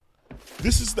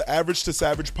This is the Average to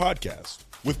Savage podcast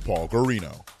with Paul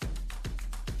Garino.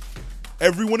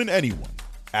 Everyone and anyone,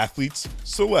 athletes,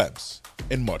 celebs,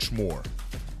 and much more.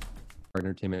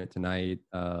 Entertainment Tonight,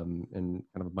 and kind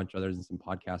of a bunch of others and some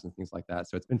podcasts and things like that.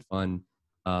 So it's been fun.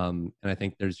 And I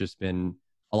think there's just been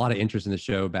a lot of interest in the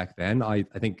show back then. I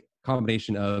think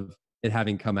combination of it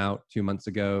having come out 2 months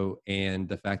ago and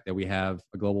the fact that we have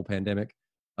a global pandemic,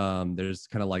 there's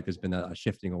been a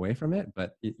shifting away from it.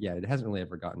 But it hasn't really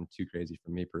ever gotten too crazy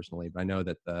for me personally. But I know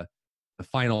that the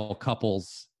final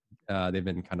couples, they've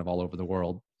been kind of all over the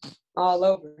world. All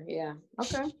over, yeah.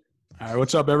 Okay. All right,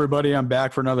 what's up, everybody? I'm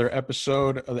back for another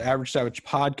episode of the Average Savage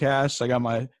podcast. I got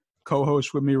my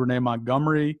co-host with me, Renee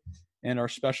Montgomery, and our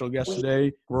special guest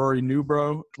today, Rory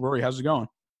Newbrough. Rory, how's it going?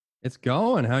 It's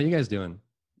going. How are you guys doing?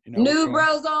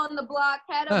 Newbrough's on the block.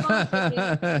 Had a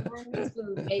bunch of this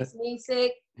food makes me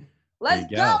sick. Let's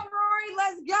go, Rory.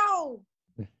 Let's go.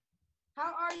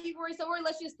 How are you, Rory? So, Rory,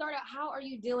 let's just start out. How are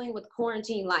you dealing with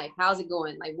quarantine life? How's it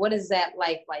going? Like, what is that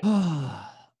life like?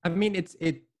 I mean,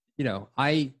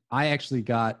 I actually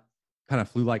got kind of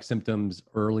flu-like symptoms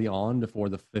early on before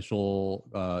the official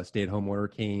stay-at-home order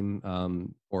came,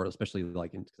 or especially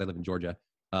because I live in Georgia.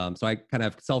 So I kind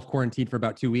of self-quarantined for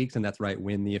about 2 weeks, and that's right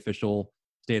when the official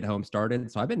stay-at-home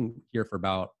started. So I've been here for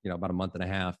about a month and a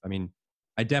half. I mean,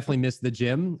 I definitely miss the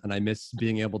gym and I miss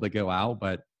being able to go out,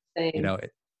 but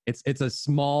it's a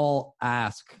small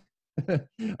ask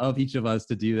of each of us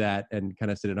to do that and kind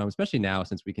of sit at home, especially now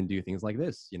since we can do things like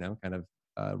this, kind of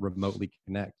remotely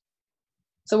connect.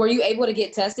 So were you able to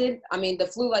get tested? I mean, the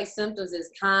flu-like symptoms is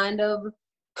kind of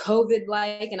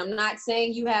COVID-like, and I'm not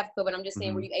saying you have COVID. I'm just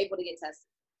saying, were you able to get tested?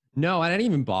 No, I didn't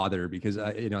even bother because,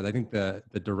 I think the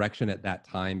direction at that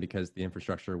time, because the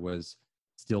infrastructure was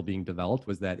still being developed,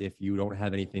 was that if you don't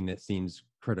have anything that seems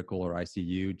critical or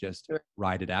ICU, just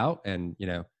ride it out. And,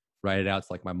 ride it out's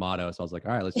like my motto. So I was like,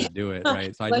 all right, let's just do it.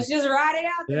 Right. So let's just ride it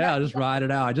out. Yeah, just ride it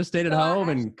out. I just stayed at home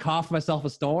and coughed myself a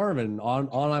storm and on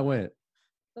I went.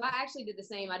 So I actually did the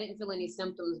same. I didn't feel any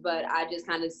symptoms, but I just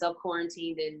kind of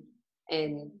self-quarantined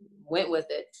and went with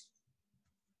it.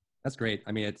 That's great.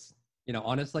 I mean, it's,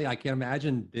 honestly, I can't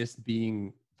imagine this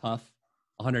being tough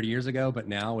 100 years ago, but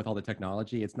now with all the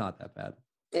technology, it's not that bad.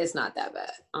 It's not that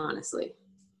bad, honestly.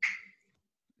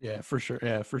 Yeah, for sure.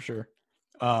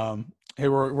 Hey,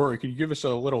 Rory, could you give us a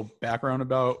little background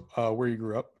about where you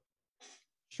grew up?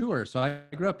 Sure. So I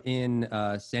grew up in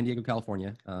San Diego,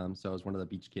 California. So I was one of the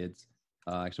beach kids.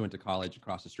 I actually went to college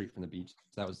across the street from the beach.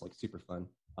 So that was super fun.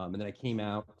 And then I came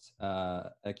out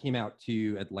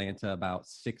to Atlanta about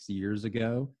 6 years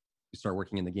ago to start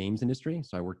working in the games industry.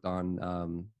 So I worked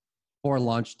on 4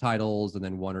 launch titles and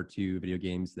then 1 or 2 video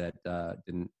games that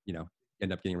didn't,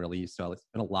 end up getting released. So I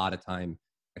spent a lot of time.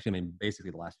 Actually, I mean,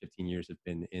 basically the last 15 years have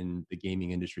been in the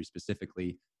gaming industry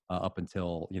specifically, up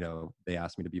until, they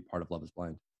asked me to be part of Love is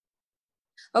Blind.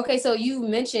 Okay, so you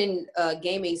mentioned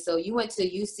gaming. So you went to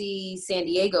UC San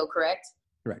Diego, correct?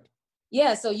 Correct.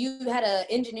 Yeah, so you had a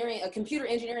computer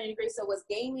engineering degree. So was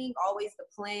gaming always the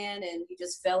plan and you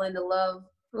just fell into love?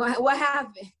 What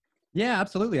happened? Yeah,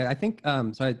 absolutely. I think,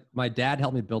 my dad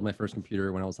helped me build my first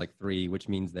computer when I was like 3, which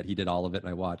means that he did all of it and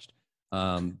I watched.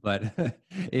 But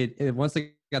it once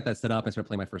I got that set up, I started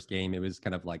playing my first game. It was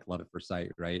kind of like love at first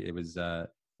sight, right? It was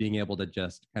being able to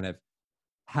just kind of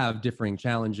have differing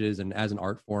challenges. And as an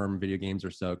art form, video games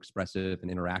are so expressive and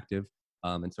interactive.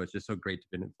 And so it's just so great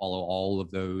to follow all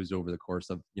of those over the course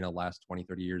of, last 20,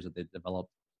 30 years that they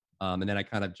developed. And then I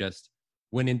kind of just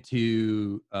went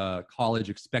into college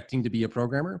expecting to be a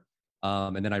programmer.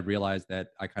 And then I realized that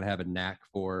I kind of have a knack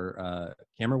for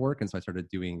camera work. And so I started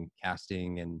doing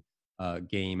casting and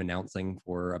game announcing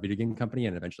for a video game company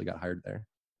and eventually got hired there.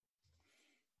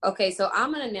 Okay, so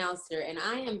I'm an announcer and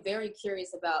I am very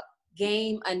curious about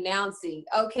game announcing.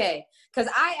 Okay,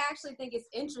 because I actually think it's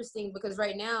interesting because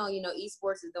right now,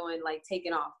 esports is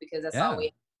taking off because that's all we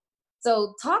have.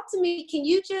 So talk to me. Can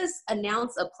you just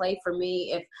announce a play for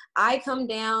me? If I come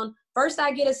down, first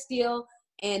I get a steal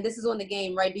and this is on the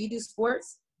game, right? Do you do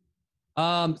sports? So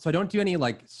I don't do any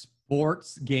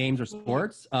sports games or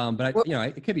sports, but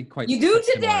it could be quite. You do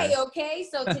today, okay?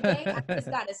 So today I just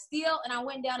got a steal and I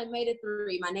went down and made a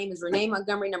 3. My name is Renee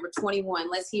Montgomery, number 21.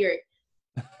 Let's hear it.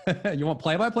 You want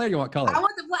play-by-play or you want color? I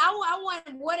want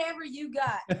whatever you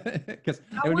got. Because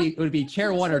it would be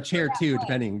chair 1 or chair 2,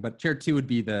 depending. But chair 2 would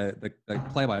be the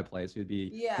play-by-play. So it'd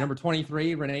be number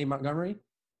 23, Renee Montgomery.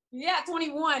 Yeah,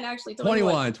 21 actually.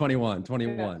 21.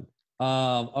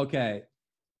 Okay.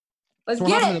 Let's So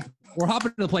get it. we're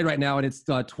hopping to the play right now, and it's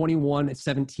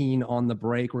 21-17 on the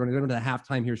break. We're going to go into the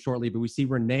halftime here shortly, but we see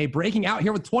Renee breaking out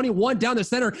here with 21 down the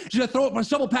center. She's going to throw a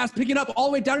shovel pass, picking up all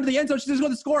the way down to the end zone. She's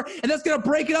going to score, and that's going to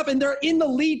break it up, and they're in the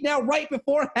lead now right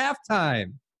before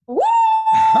halftime. Woo!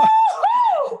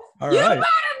 All You right. better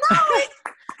know it.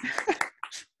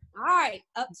 All right,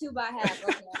 up 2 by half.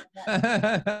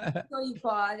 Okay. So you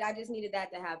pause. I just needed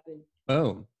that to happen.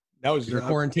 Boom. That was Your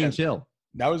quarantine yeah, chill.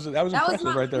 That was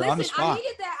impressive right there listen, on the spot. I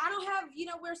needed that. I don't have,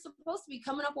 we're supposed to be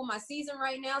coming up on my season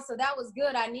right now, so that was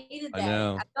good. I needed that. I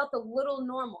know. I felt a little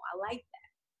normal. I like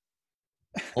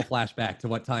that. We'll flashback to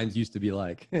what times used to be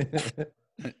like.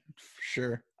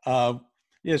 Sure.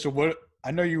 Yeah. So what?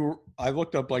 I know I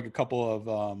looked up like a couple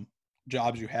of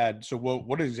jobs you had. So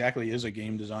what exactly is a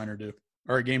game designer do,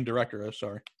 or a game director?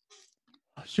 Sorry.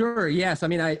 Sure. Yes. I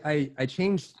mean, I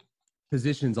changed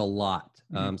positions a lot.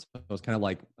 Mm-hmm. So it was kind of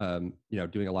like,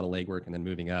 doing a lot of legwork and then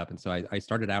moving up. And so I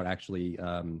started out actually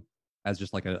as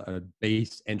just like a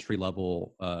base entry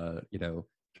level,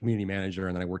 community manager.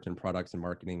 And then I worked in products and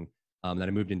marketing. Then I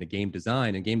moved into game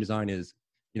design, and game design is,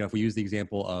 if we use the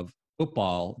example of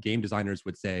football, game designers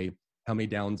would say, how many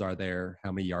downs are there?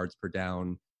 How many yards per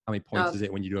down? How many points is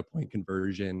it when you do a point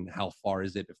conversion? How far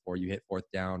is it before you hit fourth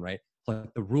down, right? So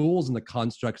the rules and the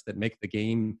constructs that make the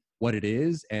game what it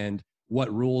is, and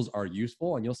what rules are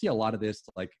useful. And you'll see a lot of this,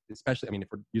 like, especially, if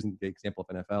we're using the example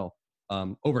of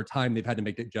NFL, over time, they've had to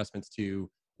make adjustments to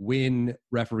when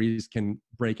referees can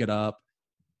break it up,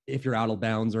 if you're out of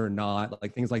bounds or not,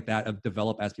 like things like that have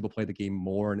developed as people play the game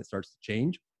more and it starts to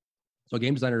change. So a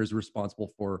game designer is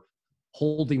responsible for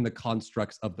holding the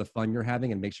constructs of the fun you're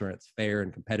having and make sure it's fair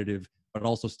and competitive, but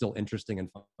also still interesting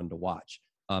and fun to watch.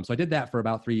 So I did that for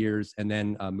about 3 years, and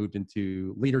then moved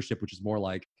into leadership, which is more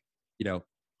like,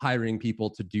 hiring people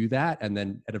to do that. And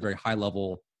then at a very high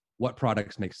level, what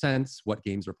products make sense? What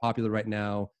games are popular right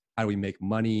now? How do we make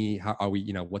money? How are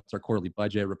we, what's our quarterly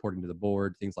budget, reporting to the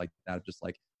board, things like that. Just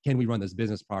like, can we run this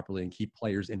business properly and keep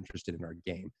players interested in our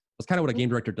game? That's kind of what a game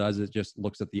director does. It just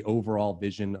looks at the overall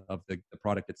vision of the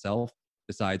product itself,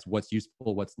 decides what's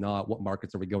useful, what's not, what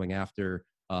markets are we going after,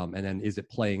 and then is it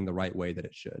playing the right way that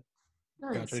it should?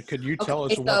 Nice. Gotcha. Could you tell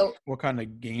us what kind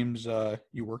of games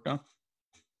you worked on?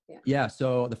 Yeah,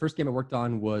 so the first game I worked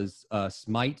on was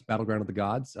Smite, Battleground of the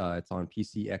Gods. It's on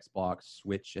PC, Xbox,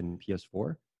 Switch, and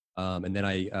PS4. And then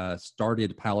I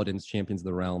started Paladins Champions of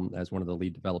the Realm as one of the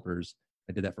lead developers.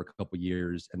 I did that for a couple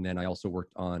years. And then I also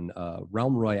worked on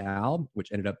Realm Royale,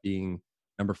 which ended up being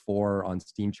number 4 on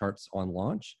Steam charts on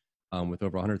launch, with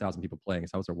over 100,000 people playing.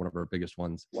 So that was one of our biggest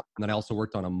ones. And then I also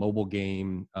worked on a mobile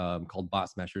game called Bot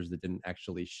Smashers that didn't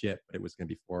actually ship, but it was going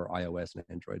to be for iOS and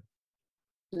Android.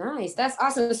 Nice. That's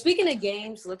awesome. Speaking of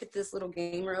games, look at this little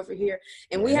gamer over here.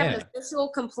 And we have an official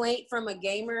complaint from a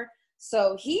gamer.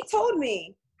 So he told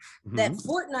me that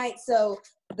Fortnite,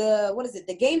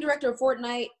 the game director of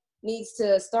Fortnite needs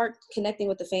to start connecting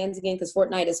with the fans again, because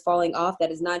Fortnite is falling off.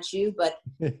 That is not you. But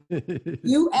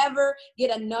you ever get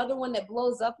another one that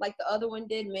blows up like the other one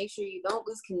did, make sure you don't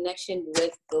lose connection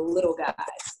with the little guys.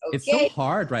 Okay? It's so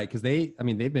hard, right? Because they've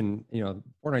been,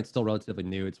 Fortnite's still relatively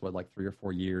new. It's 3 or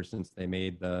 4 years since they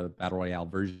made the Battle Royale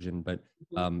version. But,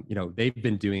 they've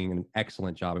been doing an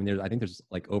excellent job. I think there's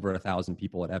like over 1,000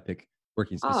 people at Epic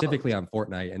working specifically on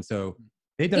Fortnite. And so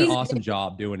they've done an awesome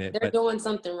job doing it. They're doing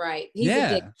something right.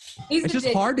 It's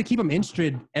just hard to keep them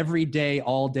interested every day,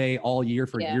 all year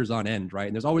for years on end, right?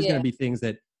 And there's always going to be things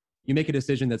that you make a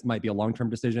decision that might be a long-term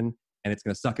decision, and it's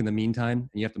going to suck in the meantime,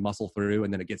 and you have to muscle through,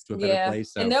 and then it gets to a better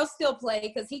place. So. And they'll still play,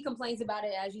 because he complains about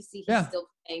it. As you see, he's still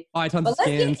playing. Buy tons of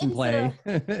skins and play.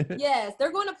 Yes,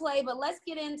 they're going to play, but let's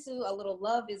get into a little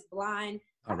Love is Blind.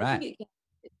 All right.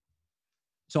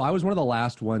 So I was one of the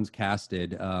last ones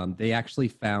casted. They actually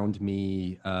found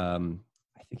me. I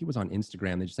think it was on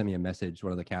Instagram. They just sent me a message.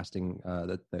 One of the casting,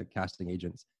 the casting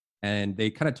agents, and they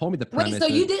kind of told me the premise. Wait, so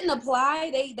you didn't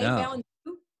apply? They found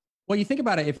you? Well, you think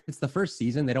about it. If it's the first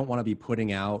season, they don't want to be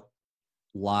putting out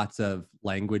lots of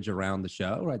language around the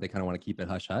show, right? They kind of want to keep it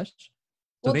hush hush.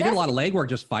 So they did a lot of legwork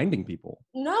just finding people.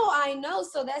 No, I know.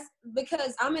 So that's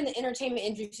because I'm in the entertainment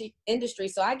industry,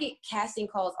 so I get casting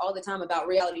calls all the time about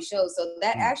reality shows. So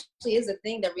that actually is a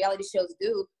thing that reality shows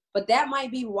do. But that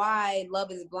might be why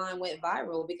Love is Blind went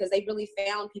viral, because they really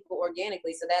found people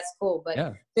organically. So that's cool.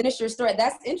 But finish your story.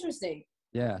 That's interesting.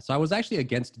 Yeah. So I was actually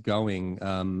against going.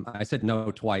 I said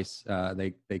no twice.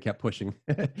 They kept pushing.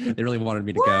 They really wanted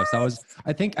me to go. So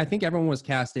I think everyone was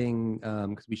casting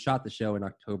because we shot the show in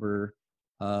October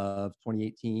of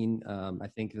 2018. I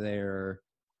think they were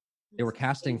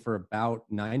casting for about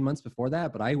 9 months before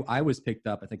that, but I was picked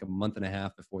up, I think, a month and a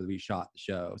half before we shot the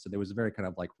show. So there was a very kind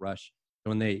of like rush.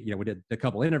 when they, you know, we did a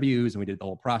couple interviews and we did the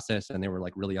whole process, and they were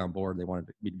like really on board. They wanted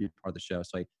me to be part of the show.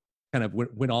 So I kind of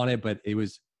went on it, but it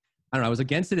was, I don't know, I was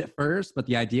against it at first, but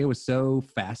the idea was so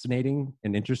fascinating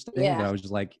and interesting that I was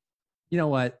just like, you know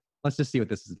what, let's just see what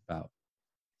this is about.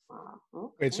 Wow.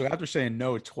 Okay. Wait, so after saying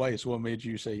no twice, what made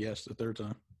you say yes the third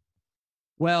time?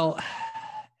 Well,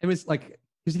 it was like,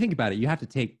 because you think about it, you have to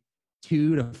take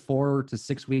 2 to 4 to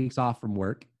 6 weeks off from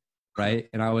work, right?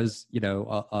 And I was, you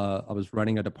know, I was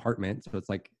running a department, so it's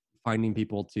like finding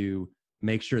people to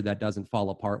make sure that doesn't fall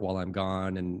apart while I'm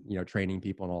gone, and, you know, training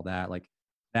people and all that, like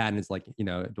that. And it's like, you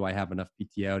know, do I have enough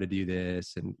PTO to do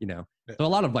this? And, you know, so a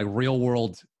lot of like real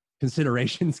world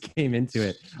considerations came into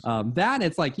it. That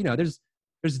it's like, you know, there's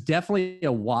definitely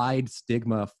a wide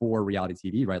stigma for reality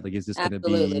TV, right? Like, is this going to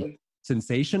be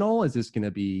sensational? Is this going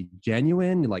to be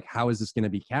genuine? Like, how is this going to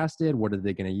be casted? What are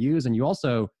they going to use? And you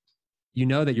also, you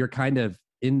know, that you're kind of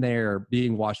in there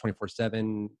being watched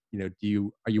 24/7. You know,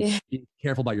 are you being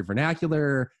careful about your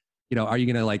vernacular? You know, are you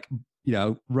going to like, you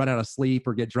know, run out of sleep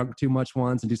or get drunk too much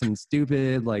once and do something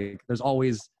stupid? Like, there's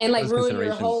always and like ruin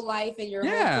your whole life and your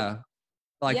whole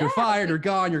like you're fired or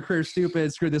gone, your career's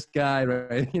stupid, screw this guy,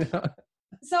 right? You know.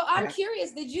 So I'm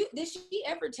curious, did she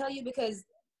ever tell you, because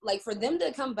like for them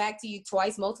to come back to you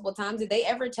twice, multiple times, did they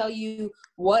ever tell you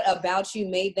what about you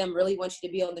made them really want you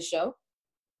to be on the show?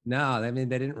 No, I mean,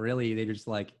 they didn't really. They just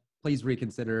like, please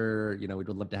reconsider, you know, we'd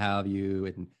love to have you,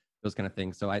 and those kind of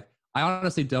things. So I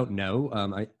honestly don't know.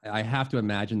 I have to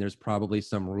imagine there's probably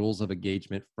some rules of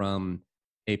engagement from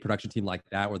a production team like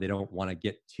that, where they don't want to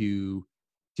get too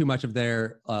much of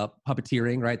their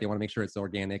puppeteering, right? They want to make sure it's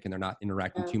organic and they're not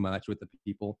interacting too much with the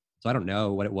people. So I don't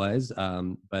know what it was,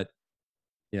 but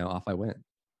you know, off I went.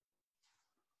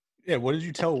 Yeah, what did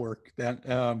you tell work? That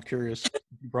I'm curious.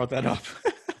 You brought that up.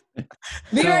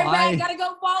 Be right back. Gotta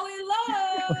go fall in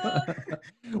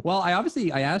love. Well, I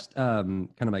asked kind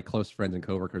of my close friends and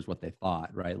coworkers what they thought,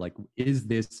 right? Like, is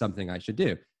this something I should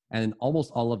do? And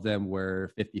almost all of them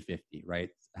were 50-50, right?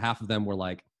 Half of them were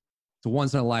like, it's a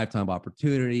once in a lifetime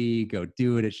opportunity. Go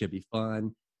do it. It should be fun.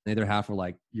 And the other half were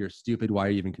like, you're stupid. Why are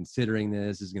you even considering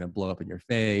this? This is going to blow up in your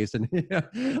face. And you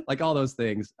know, like all those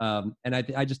things. And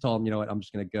I just told them, you know what, I'm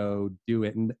just going to go do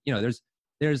it. And, you know,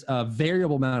 there's a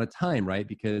variable amount of time, right?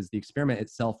 Because the experiment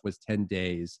itself was 10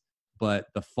 days, but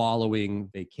the following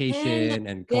vacation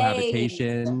and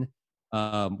cohabitation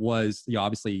was, you know,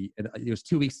 obviously it was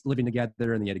 2 weeks living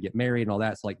together, and you had to get married and all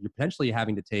that. So like, you're potentially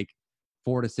having to take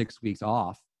 4 to 6 weeks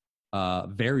off.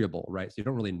 Variable, right? So you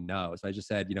don't really know. So I just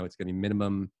said, you know, it's going to be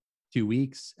minimum 2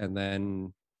 weeks, and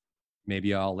then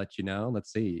maybe I'll let you know.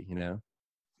 Let's see, you know.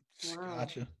 Wow.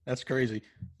 Gotcha. That's crazy.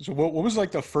 So what was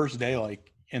like the first day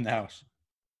like in the house?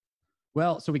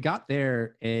 Well, so we got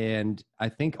there, and I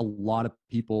think a lot of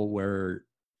people were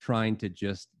trying to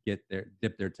just dip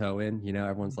their toe in. You know,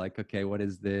 everyone's like, okay, what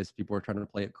is this? People are trying to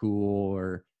play it cool,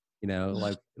 or, you know,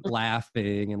 like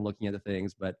laughing and looking at the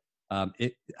things. But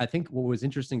I think what was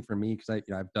interesting for me, because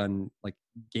I've done like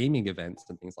gaming events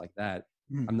and things like that.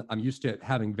 I'm used to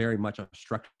having very much a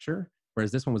structure,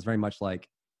 whereas this one was very much like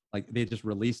they just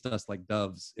released us like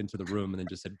doves into the room and then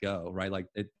just said go, right? Like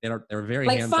they're very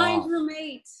like hands off. find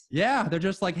roommates. Yeah, they're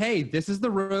just like, hey, this is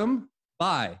the room,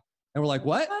 bye. And we're like,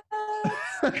 what?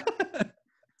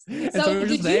 So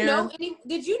did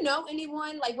you know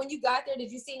anyone, like when you got there,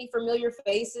 did you see any familiar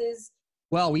faces?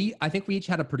 Well, I think we each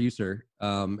had a producer.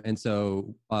 And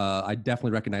so I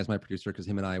definitely recognized my producer, because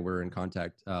him and I were in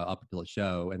contact up until the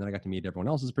show. And then I got to meet everyone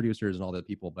else's producers and all the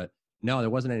people. But no, there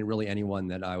wasn't really anyone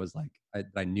that I was like,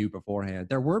 I knew beforehand.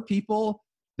 There were people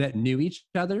that knew each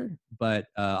other, but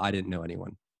I didn't know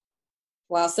anyone.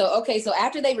 Wow. So, okay. So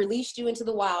after they released you into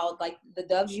the wild, like the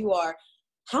doves you are,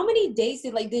 how many days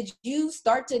did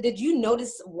you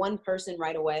notice one person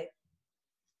right away?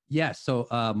 Yes. So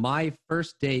my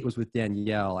first date was with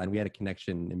Danielle, and we had a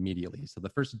connection immediately. So the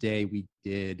first day we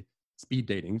did speed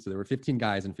dating. So there were 15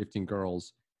 guys and 15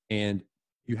 girls, and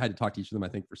you had to talk to each of them, I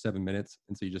think, for 7 minutes.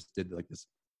 And so you just did like this,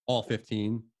 all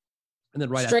 15. And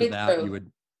then after that, you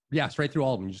would, straight through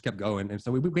all of them. You just kept going. And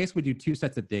so we basically do 2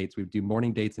 sets of dates. We would do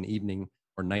morning dates and evening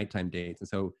or nighttime dates. And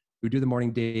so we would do the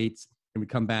morning dates, and we'd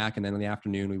come back. And then in the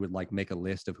afternoon, we would like make a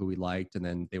list of who we liked. And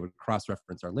then they would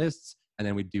cross-reference our lists. And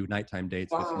then we'd do nighttime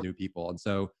dates with some new people. And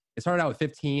so it started out with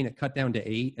 15, it cut down to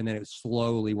 8, and then it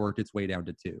slowly worked its way down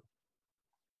to 2.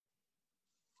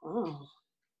 Oh,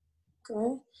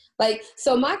 okay. Like,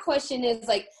 so my question is,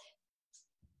 like,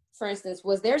 for instance,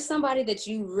 was there somebody that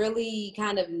you really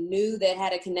kind of knew that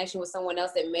had a connection with someone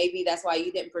else that maybe that's why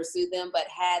you didn't pursue them, but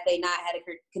had they not had a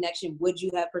connection, would you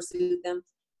have pursued them?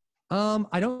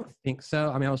 I don't think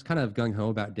so. I mean, I was kind of gung-ho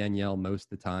about Danielle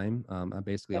most of the time,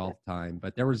 basically all the time,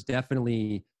 but there was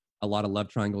definitely a lot of love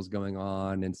triangles going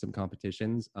on and some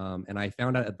competitions. And I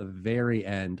found out at the very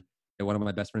end that one of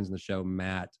my best friends in the show,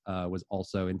 Matt, was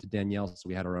also into Danielle. So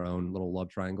we had our own little love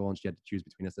triangle and she had to choose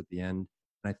between us at the end.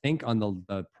 And I think on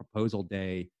the proposal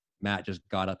day, Matt just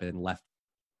got up and left.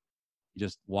 He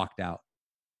just walked out.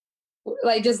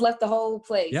 Like just left the whole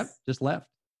place? Yep, just left.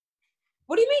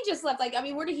 What do you mean just left? Like, I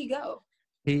mean, where did he go?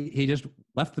 He just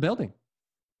left the building.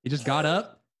 He just got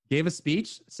up, gave a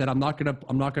speech, said, I'm not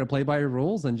gonna play by your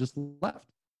rules, and just left.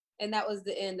 And that was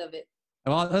the end of it.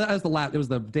 Well, that was it was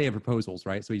the day of proposals,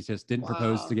 right? So he just didn't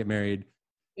propose to get married,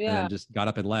 and then just got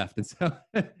up and left. And so,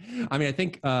 I mean, I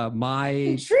think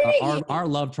our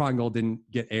love triangle didn't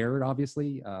get aired,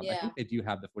 obviously. I think they do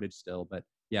have the footage still, but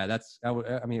yeah,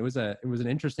 I mean, it was an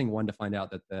interesting one to find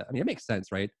out that it makes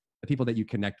sense, right? The people that you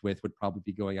connect with would probably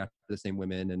be going after the same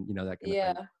women and, that kind of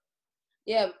thing.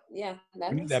 Yeah.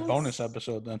 We need that bonus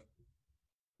episode then.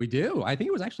 We do. I think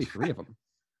it was actually 3 of them.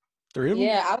 3 of them?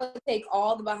 Yeah, I would take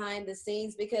all the behind the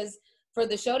scenes because for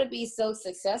the show to be so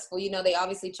successful, they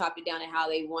obviously chopped it down to how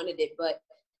they wanted it. But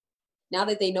now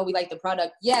that they know we like the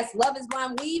product, yes, Love is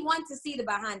Blind, we want to see the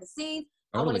behind the scenes.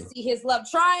 Totally. I want to see his love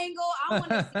triangle. I want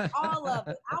to see all of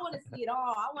it. I want to see it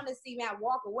all. I want to see Matt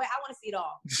walk away. I want to see it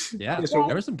all. Yeah, so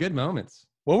there were some good moments.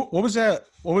 What was that?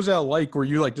 What was that like? Were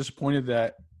you like disappointed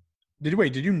that? Did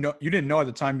you know? You didn't know at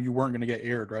the time you weren't going to get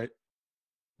aired, right?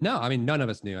 No, I mean none of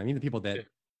us knew. I mean the people that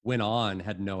went on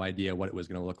had no idea what it was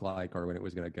going to look like or when it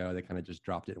was going to go. They kind of just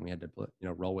dropped it and we had to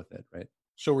roll with it, right?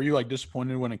 So were you like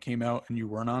disappointed when it came out and you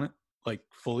weren't on it like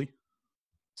fully?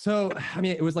 So, I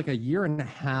mean, it was like a year and a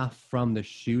half from the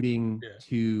shooting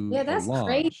to that's the launch.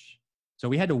 crazy. So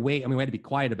we had to wait. I mean, we had to be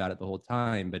quiet about it the whole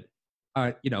time. But,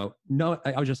 I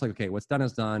was just like, okay, what's done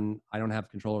is done. I don't have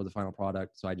control over the final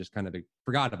product. So I just kind of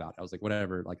forgot about it. I was like,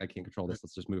 whatever, like I can't control this.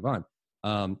 Let's just move on.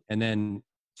 And then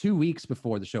 2 weeks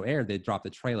before the show aired, they dropped the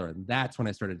trailer. And that's when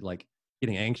I started like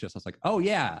getting anxious. I was like, oh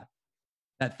yeah,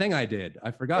 that thing I did.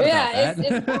 I forgot about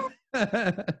that.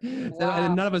 So,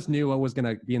 and none of us knew what was going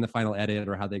to be in the final edit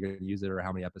or how they're going to use it or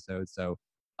how many episodes. So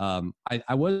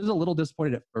I was a little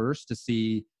disappointed at first to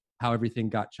see how everything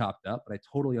got chopped up, but I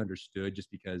totally understood just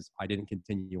because I didn't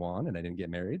continue on and I didn't get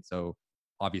married. So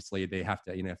obviously they have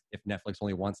to, if Netflix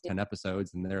only wants 10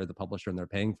 episodes and they're the publisher and they're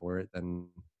paying for it, then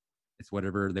it's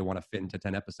whatever they want to fit into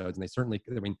 10 episodes. And they certainly,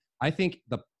 I mean, I think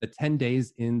the 10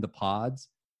 days in the pods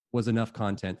was enough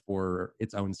content for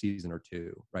its own season or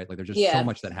 2, right? Like there's just so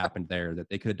much that happened there that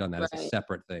they could have done that as a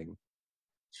separate thing.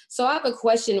 So I have a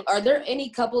question. Are there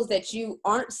any couples that you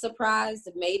aren't surprised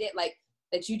have made it, like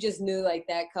that you just knew like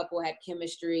that couple had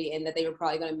chemistry and that they were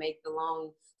probably going to make the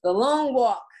long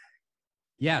walk?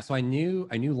 Yeah. So I knew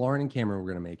Lauren and Cameron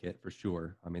were going to make it for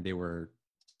sure. I mean, they were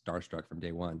starstruck from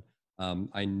day one.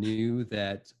 I knew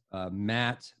that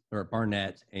Matt or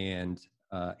Barnett and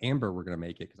Amber were going to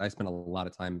make it because I spent a lot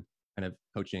of time kind of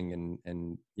coaching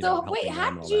and so wait,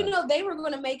 how did you know they were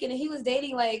going to make it and he was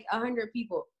dating like 100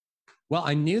 people? Well,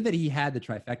 I knew that he had the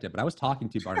trifecta, but I was talking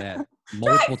to Barnett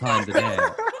multiple times a day,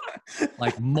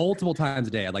 like multiple times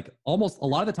a day. Like almost a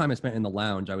lot of the time I spent in the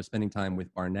lounge, I was spending time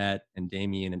with Barnett and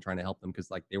Damien and trying to help them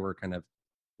because like they were kind of,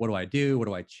 what do I do? What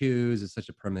do I choose? It's such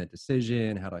a permanent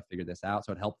decision. How do I figure this out?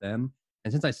 So it helped them.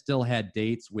 And since I still had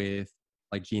dates with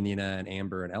like Giannina and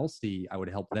Amber and Elsie, I would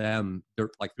help them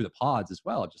like through the pods as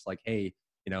well. Just like, hey,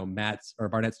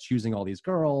 Barnett's choosing all these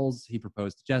girls. He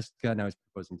proposed to Jessica. Now he's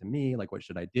proposing to me. Like, what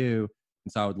should I do?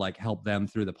 And so I would like help them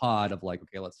through the pod of like,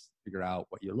 okay, let's figure out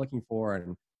what you're looking for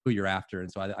and who you're after.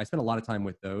 And so I spent a lot of time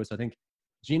with those. So I think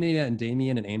Giannina and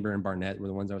Damien and Amber and Barnett were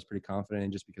the ones I was pretty confident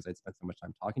in just because I'd spent so much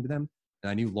time talking to them. And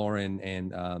I knew Lauren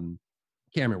and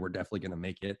Cameron were definitely going to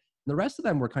make it. And the rest of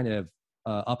them were kind of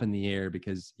up in the air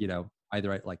because,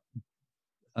 either I like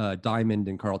Diamond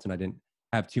and Carlton, I didn't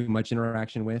have too much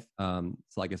interaction with. So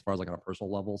like as far as like on a personal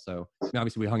level. So I mean,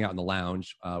 obviously we hung out in the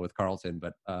lounge with Carlton,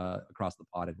 but across the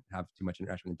pod I didn't have too much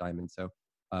interaction with Diamond. So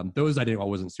those I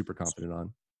wasn't super confident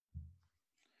on.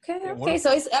 Okay.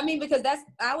 So it's, I mean, because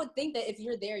I would think that if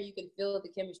you're there, you can feel the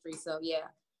chemistry. So yeah.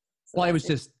 So well, it was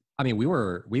just, I mean, we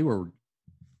were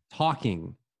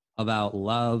talking about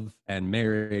love and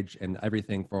marriage and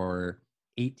everything for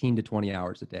 18 to 20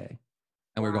 hours a day.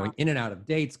 And we were going in and out of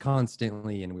dates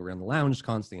constantly, and we were in the lounge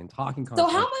constantly and talking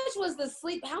constantly. So how much was the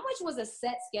sleep? How much was a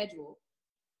set schedule?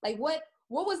 Like what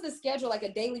was the schedule? Like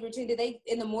a daily routine? Did they,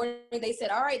 in the morning, they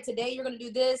said, all right, today you're going to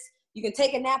do this. You can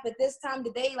take a nap at this time.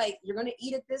 Did they like, you're going to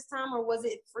eat at this time, or was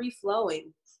it free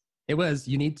flowing? It was,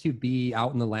 you need to be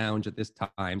out in the lounge at this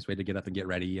time. So we had to get up and get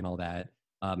ready and all that.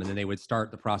 And then they would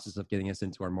start the process of getting us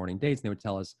into our morning dates. And they would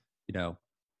tell us, you know,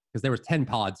 because there was 10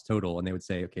 pods total, and they would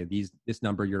say, okay, this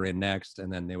number you're in next,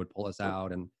 and then they would pull us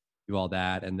out and do all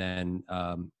that, and then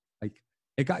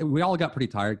we all got pretty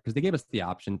tired because they gave us the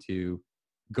option to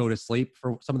go to sleep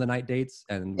for some of the night dates,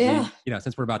 and we,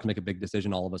 since we're about to make a big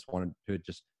decision, all of us wanted to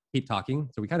just keep talking,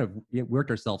 so we kind of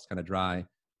worked ourselves kind of dry,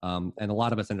 and a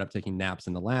lot of us ended up taking naps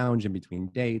in the lounge in between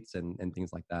dates and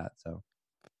things like that. So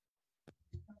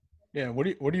yeah, what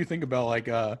do you think about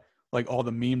like all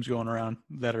the memes going around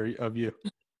that are of you?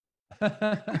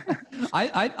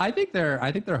 I think they're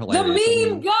hilarious. The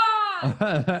meme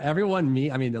god. Everyone,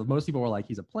 I mean, most people were like,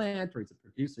 he's a plant or he's a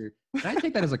producer. And I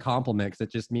take that as a compliment, because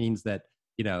it just means that,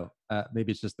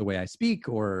 maybe it's just the way I speak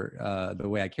or the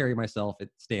way I carry myself. It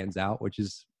stands out, which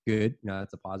is good.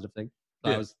 That's a positive thing. So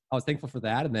yeah. I was thankful for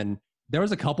that. And then there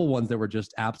was a couple ones that were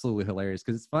just absolutely hilarious,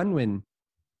 because it's fun when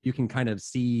you can kind of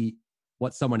see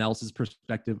what someone else's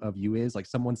perspective of you is. Like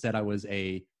someone said I was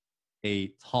a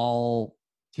tall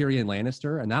Tyrion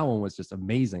Lannister, and that one was just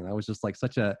amazing. That was just like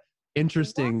such a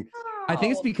interesting. Wow. I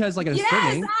think it's because like at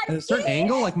a certain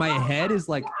angle, like my head is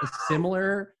like a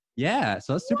similar. Yeah,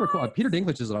 so that's super cool. Peter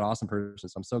Dinklage is an awesome person,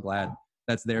 so I'm so glad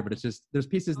that's there. But it's just there's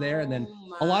pieces there, and then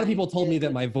a lot of people told me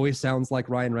that my voice sounds like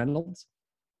Ryan Reynolds.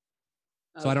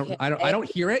 So okay. I don't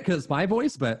hear it because it's my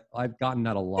voice, but I've gotten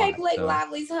that a lot. Hey, Blake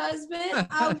Lively's husband.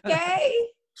 Okay,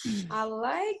 I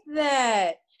like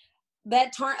that.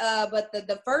 But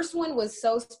the first one was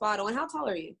so spot on. How tall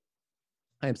are you?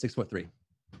 I am 6'3".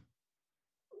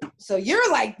 So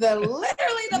you're like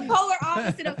literally the polar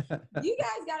opposite of. You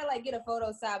guys gotta like get a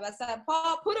photo side by side.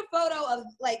 Paul, put a photo of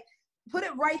put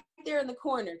it right there in the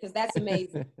corner, because that's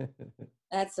amazing.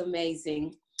 That's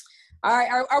amazing. All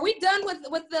right, are we done with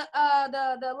the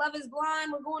Love Is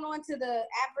Blind? We're going on to the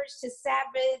average to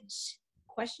savage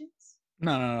questions.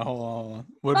 No, hold on.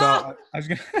 What about? I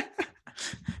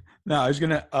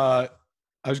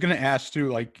was gonna ask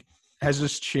too. Like, has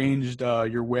this changed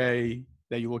your way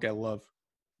that you look at love?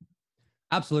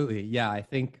 Absolutely, yeah. I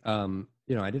think I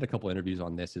did a couple interviews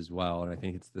on this as well, and I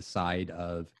think it's the side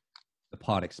of the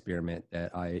pod experiment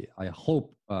that I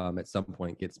hope at some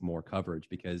point gets more coverage,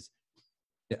 because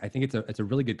I think it's a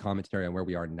really good commentary on where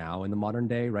we are now in the modern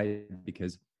day, right?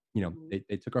 Because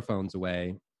they took our phones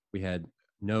away. We had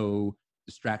no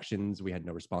distractions. We had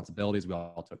no responsibilities. We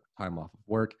all took time off of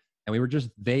work, and we were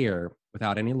just there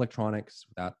without any electronics,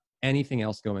 without anything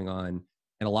else going on.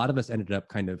 And a lot of us ended up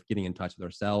kind of getting in touch with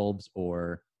ourselves,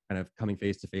 or kind of coming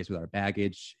face to face with our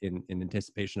baggage in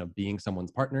anticipation of being someone's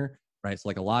partner, right? So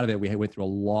like a lot of it, we went through a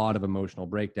lot of emotional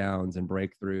breakdowns and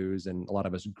breakthroughs, and a lot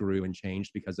of us grew and changed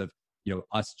because of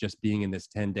us just being in this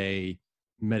 10-day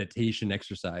meditation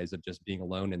exercise of just being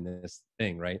alone in this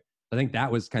thing, right? I think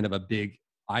that was kind of a big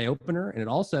eye opener. And it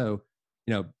also,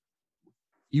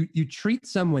 you treat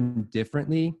someone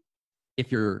differently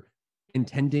if you're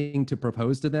intending to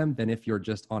propose to them than if you're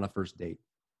just on a first date,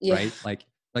 right? Like,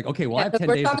 okay, well, I have 10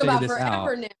 days to figure this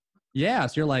out. Now. Yeah.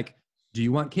 So you're like, do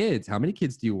you want kids? How many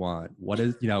kids do you want? What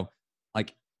is,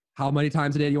 like, how many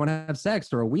times a day do you want to have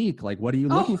sex, or a week? Like, what are you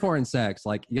looking for in sex?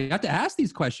 Like, you have to ask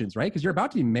these questions, right? Because you're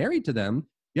about to be married to them.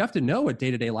 You have to know what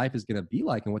day-to-day life is going to be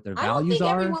like and what their values are.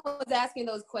 I don't think everyone was asking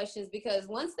those questions, because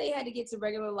once they had to get to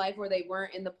regular life where they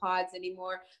weren't in the pods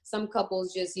anymore, some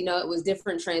couples just, it was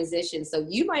different transitions. So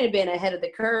you might have been ahead of the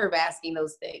curve asking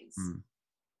those things.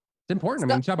 It's important. I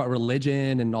mean, you talk about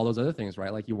religion and all those other things,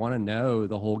 right? Like, you want to know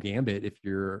the whole gambit if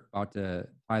you're about to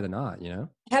tie the knot,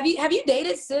 Have you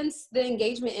dated since the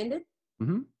engagement ended?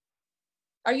 Mm-hmm.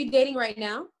 Are you dating right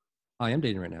now? I am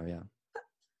dating right now, yeah.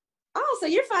 Oh, so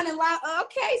you're finding love.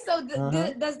 Okay, so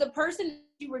does the person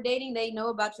you were dating, they know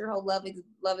about your whole Love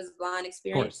is Blind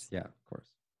experience? Of course.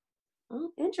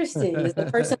 Oh, interesting. Does the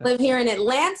person live here in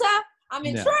Atlanta? I'm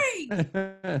intrigued.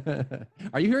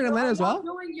 Are you here in Atlanta as well?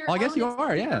 I guess you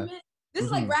are, yeah. This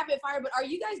is like rapid fire, but are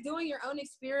you guys doing your own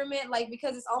experiment? Like,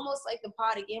 because it's almost like the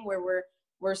pod again, where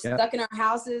we're stuck in our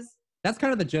houses. That's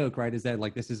kind of the joke, right? Is that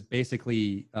like, this is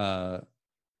basically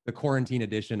the quarantine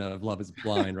edition of Love Is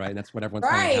Blind, right? And that's what everyone's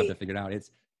kind of have to figure out.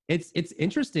 It's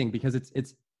interesting because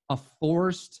it's a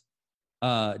forced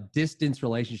distance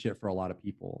relationship for a lot of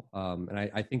people. And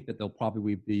I think that there'll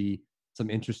probably be some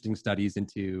interesting studies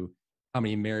into how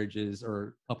many marriages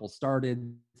or couples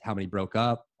started, how many broke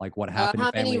up, like what happened.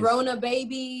 How many Rona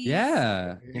babies?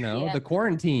 Yeah, the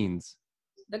quarantines.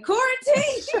 The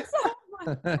quarantines.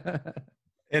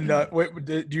 And wait,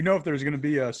 do you know if there's going to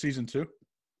be a season 2?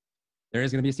 There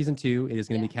is going to be a season 2. It is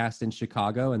going to be cast in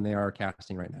Chicago, and they are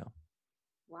casting right now.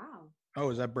 Wow. Oh,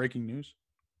 is that breaking news?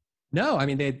 No, I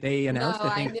mean they announced.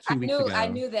 I think 2 weeks ago. I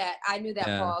knew that,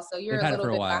 Paul. So you're a little bit for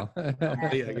a while.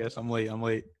 I guess I'm late. All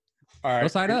right, go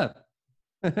sign up.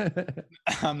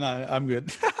 I'm not. I'm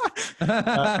good.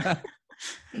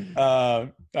 All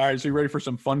right. So you ready for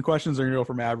some fun questions, or you go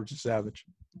from average to savage?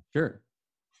 Sure.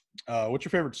 What's your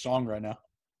favorite song right now?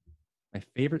 My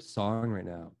favorite song right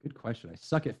now. Good question. I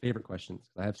suck at favorite questions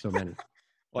because I have so many.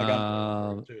 Well, I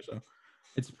got too. So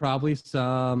It's probably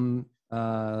some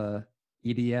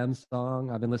EDM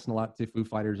song. I've been listening a lot to Foo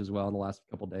Fighters as well in the last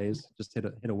couple of days. Just hit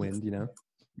a wind, you know.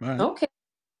 right.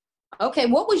 Okay.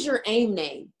 What was your AIM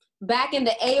name back in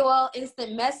the AOL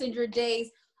Instant Messenger days?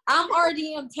 I'm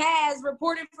RDM Taz,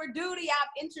 reporting for duty.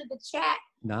 I've entered the chat.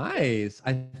 Nice.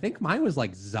 I think mine was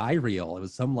like Zyriel. It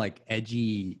was some like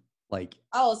edgy, like.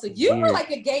 Oh, so you weird. were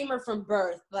like a gamer from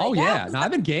birth. Like, oh yeah, no,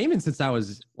 I've been gaming since I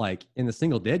was like in the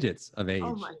single digits of age.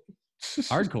 Oh my.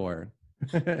 Hardcore.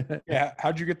 Yeah.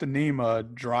 How'd you get the name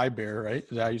Dry Bear? Right?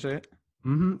 Is that how you say it?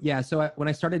 Mm-hmm. Yeah. So when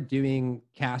I started doing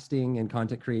casting and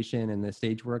content creation and the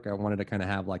stage work, I wanted to kind of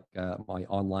have like my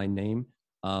online name.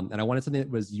 And I wanted something that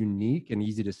was unique and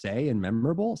easy to say and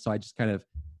memorable. So I just kind of,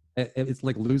 it's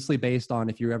like loosely based on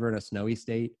if you're ever in a snowy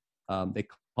state, they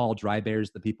call dry bears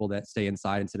the people that stay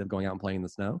inside instead of going out and playing in the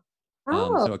snow.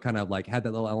 So it kind of like had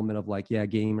that little element of like, yeah,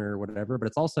 gamer or whatever, but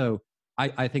it's also,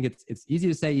 I think it's easy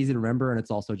to say, easy to remember. And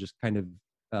it's also just kind of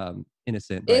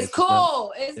innocent. Right? It's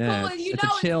cool. It's cool. And It's a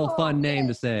chill, cool. fun name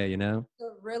to say, you know? It's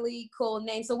a really cool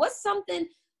name. So what's something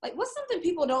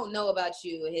people don't know about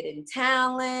you? A hidden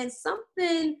talent,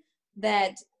 something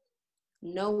that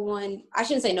I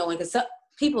shouldn't say no one, because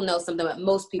people know something, but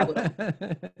most people don't.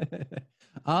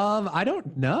 I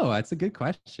don't know. That's a good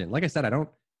question. Like I said, I don't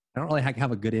really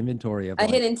have a good inventory of a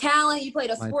hidden talent. You played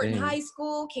a sport in thing. high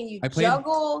school. Can you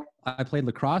juggle? I played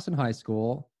lacrosse in high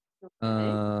school.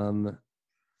 Okay.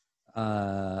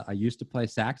 I used to play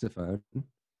saxophone.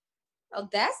 Oh,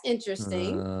 that's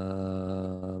interesting.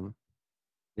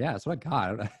 Yeah, that's what I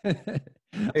got.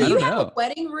 Do you have a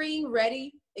wedding ring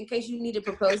ready in case you need to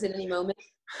propose at any moment?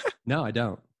 No, I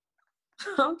don't.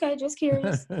 Okay, just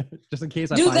curious. Just in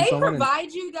case I Do find they someone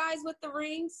provide you guys with the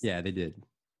rings? Yeah, they did.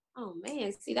 Oh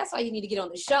man, see, that's why you need to get on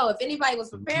the show. If anybody was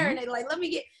preparing, they're like, let me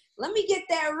get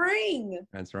that ring.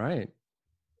 That's right.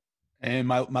 And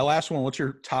my last one, what's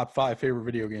your top 5 favorite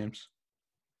video games?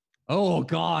 Oh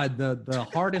God, the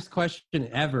hardest question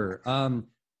ever.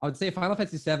 I would say Final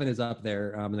Fantasy VII is up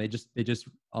there. And they just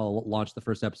launched the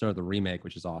first episode of the remake,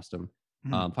 which is awesome.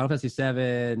 Final Fantasy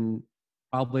VII,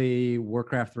 probably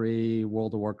Warcraft 3,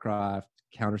 World of Warcraft,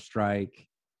 Counter-Strike,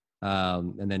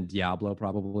 and then Diablo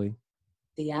probably.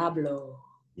 Diablo.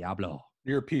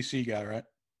 You're a PC guy, right?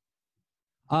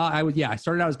 I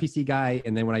started out as a PC guy,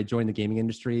 and then when I joined the gaming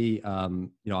industry,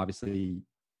 obviously,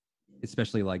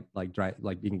 especially like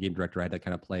being a game director, I had to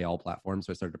kind of play all platforms.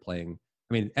 So I started playing.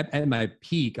 I mean, at my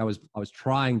peak, I was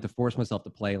trying to force myself to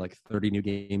play like 30 new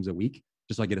games a week,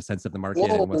 just so I get a sense of the market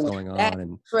and what's going on.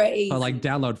 And crazy. I like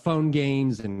download phone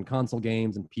games and console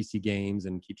games and PC games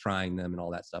and keep trying them and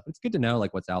all that stuff. It's good to know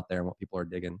like what's out there and what people are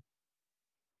digging.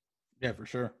 Yeah, for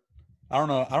sure. I don't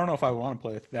know if I want to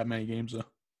play that many games though.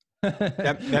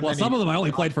 Some of them I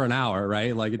only played for an hour,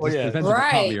 right? Like it just depends if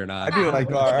it's me or not. I do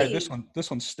like, all right, this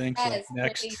one stinks. Like,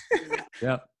 next.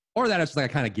 Yeah. Or that it's just like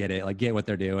I kind of get it, like get what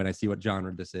they're doing. I see what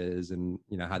genre this is, and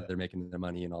how they're making their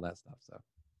money and all that stuff. So.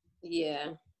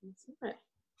 Yeah. All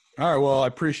right. Well, I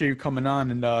appreciate you coming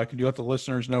on, and could you let the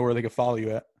listeners know where they can follow you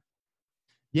at?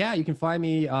 Yeah, you can find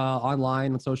me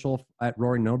online on social at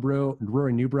Rory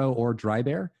Newbrough or Dry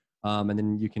Bear. And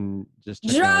then you can just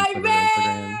check Dry out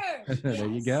Bear! There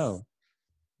you go.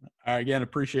 All right, again,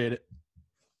 appreciate it.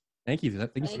 Thank you.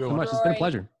 Thank you so Rory. much. It's been a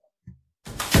pleasure.